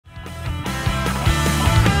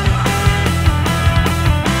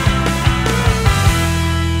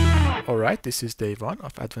Alright, this is day 1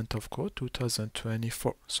 of Advent of Code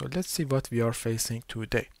 2024. So let's see what we are facing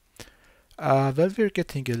today. Well, we're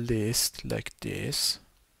getting a list like this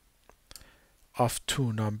of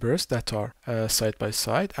two numbers that are side by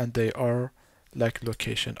side, and they are like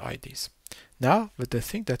location IDs. Now, the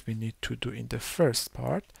thing that we need to do in the first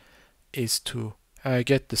part is to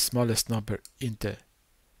get the smallest number in the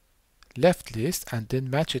left list and then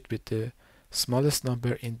match it with the smallest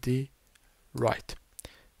number in the right.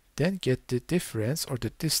 Then get the difference or the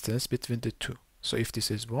distance between the two. So if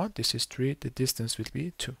this is 1, this is 3, the distance will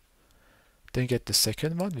be 2. Then get the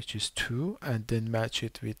second one, which is 2, and then match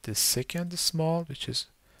it with the second small, which is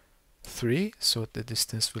 3, so the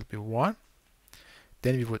distance will be 1.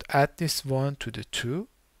 Then we would add this 1 to the 2,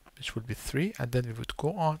 which would be 3, and then we would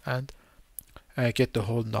go on and get the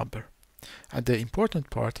whole number. And the important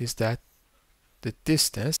part is that the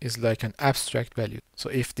distance is like an abstract value. So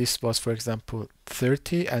if this was, for example,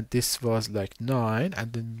 30 and this was like 9,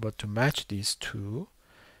 and then we want to match these two,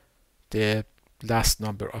 the last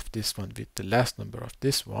number of this one with the last number of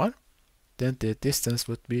this one, then the distance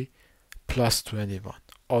would be plus 21.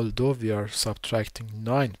 Although we are subtracting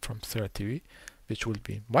 9 from 30, which will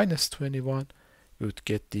be minus 21, we would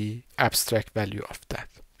get the abstract value of that.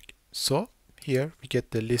 So here we get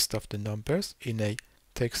the list of the numbers in a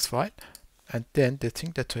text file. And then the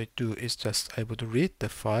thing that I do is just I would read the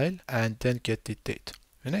file and then get the data.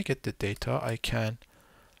 When I get the data, I can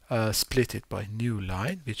split it by new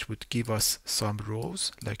line, which would give us some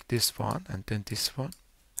rows like this one and then this one.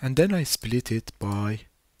 And then I split it by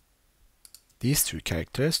these two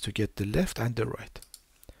characters to get the left and the right,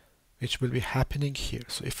 which will be happening here.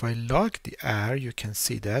 So if I log the R, you can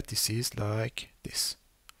see that this is like this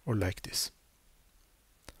or like this.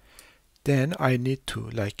 Then I need to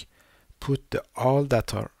like put the all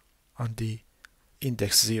that are on the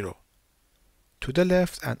index 0 to the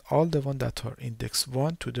left and all the one that are index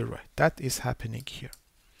 1 to the right. That is happening here.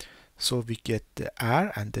 So we get the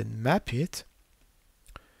R and then map it.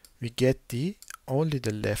 We get the only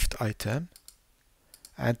the left item,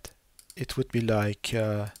 and it would be like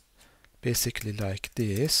basically like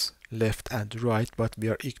this, left and right, but we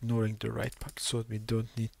are ignoring the right part, so we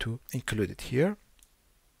don't need to include it here.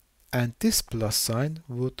 And this plus sign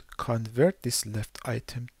would convert this left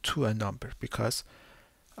item to a number, because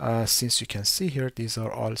since you can see here, these are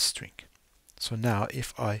all string. So now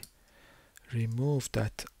if I remove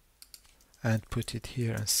that and put it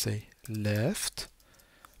here and say left,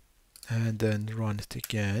 and then run it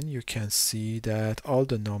again, you can see that all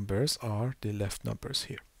the numbers are the left numbers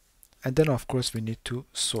here. And then of course we need to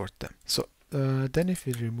sort them. So then if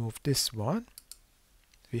we remove this one,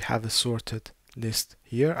 we have a sorted list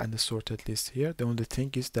here and a sorted list here. The only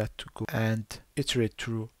thing is that to go and iterate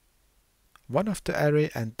through one of the array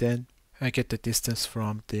and then I get the distance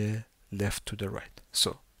from the left to the right.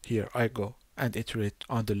 So here I go and iterate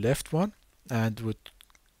on the left one and would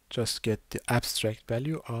just get the abstract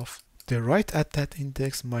value of the right at that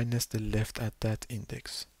index minus the left at that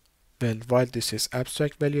index. Well, while this is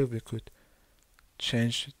abstract value, we could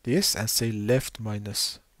change this and say left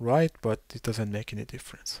minus right, but it doesn't make any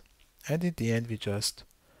difference. And in the end, we just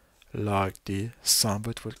log the sum,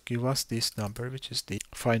 which will give us this number, which is the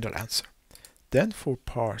final answer. Then for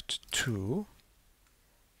part 2,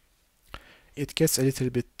 it gets a little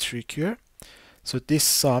bit trickier. So this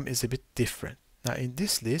sum is a bit different. Now in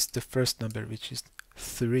this list, the first number, which is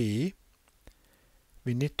 3,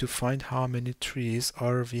 we need to find how many 3s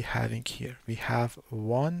are we having here. We have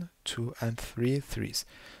 1, 2, and 3 3s.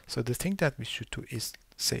 So the thing that we should do is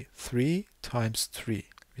say 3 times 3,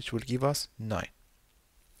 which will give us 9.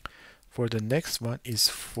 For the next one is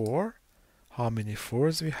 4. How many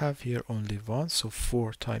 4s we have here? Only 1. So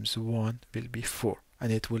 4 times 1 will be 4,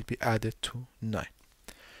 and it will be added to 9.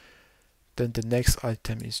 Then the next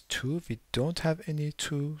item is 2. We don't have any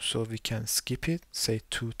 2, so we can skip it. Say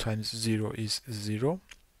 2 times 0 is 0.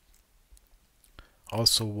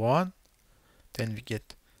 Also 1. Then we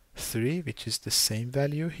get 3, which is the same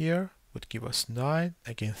value here, would give us 9.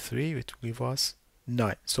 Again 3, which will give us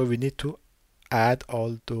 9. So we need to add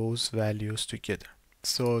all those values together.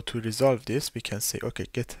 So to resolve this, we can say, okay,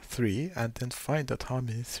 get 3 and then find out how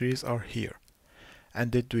many 3s are here.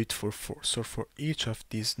 And then do it for 4. So for each of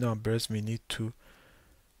these numbers, we need to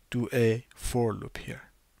do a for loop here,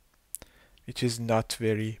 which is not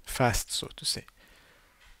very fast, so to say.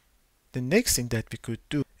 The next thing that we could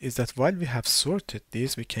do is that while we have sorted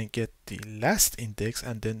this, we can get the last index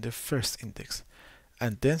and then the first index,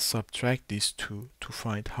 and then subtract these two to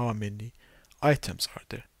find how many items are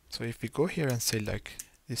there. So if we go here and say like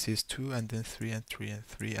this is 2 and then 3 and 3 and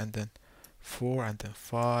 3 and then 4 and then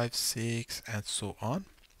 5, 6 and so on,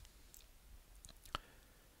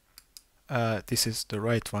 this is the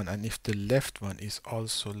right one, and if the left one is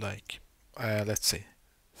also like let's say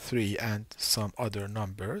 3 and some other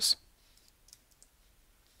numbers,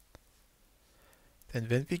 then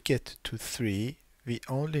when we get to 3 we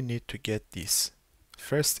only need to get this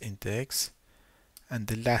first index and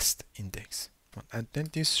the last index, and then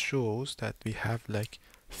this shows that we have like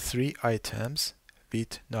 3 items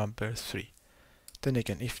with number 3. Then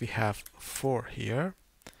again, if we have 4 here,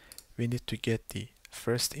 we need to get the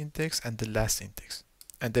first index and the last index.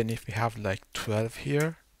 And then if we have like 12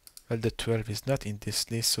 here, well, the 12 is not in this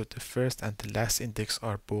list, so the first and the last index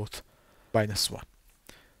are both -1.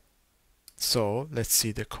 So let's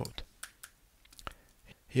see the code.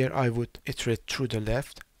 Here I would iterate through the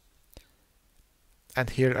left, and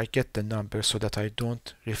here I get the number so that I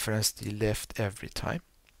don't reference the left every time.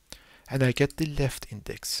 And I get the left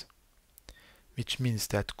index, which means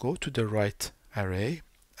that go to the right array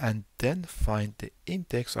and then find the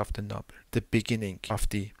index of the number, the beginning of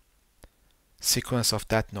the sequence of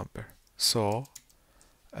that number. So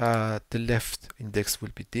the left index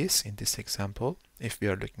will be this in this example, if we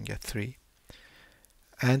are looking at 3.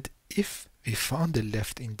 And if we found the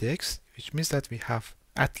left index, which means that we have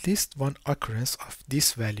at least one occurrence of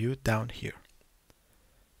this value down here,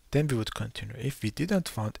 then we would continue. If we didn't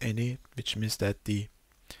find any, which means that the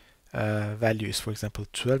value is, for example,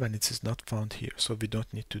 12 and it is not found here, so we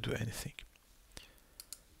don't need to do anything.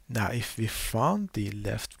 Now if we found the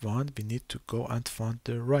left one, we need to go and find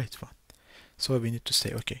the right one. So we need to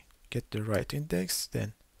say, okay, get the right index,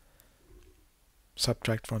 then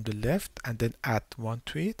subtract from the left and then add 1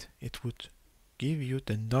 to it. It would give you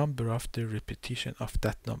the number of the repetition of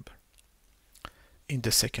that number in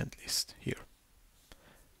the second list here.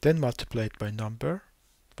 Then multiply it by number,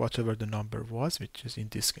 whatever the number was, which is in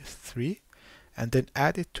this case 3, and then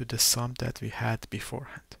add it to the sum that we had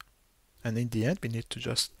beforehand. And in the end, we need to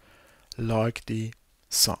just log the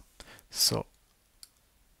sum. So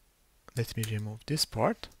let me remove this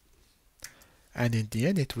part. And in the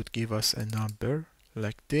end, it would give us a number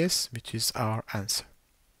like this, which is our answer.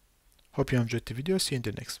 Hope you enjoyed the video. See you in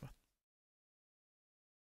the next one.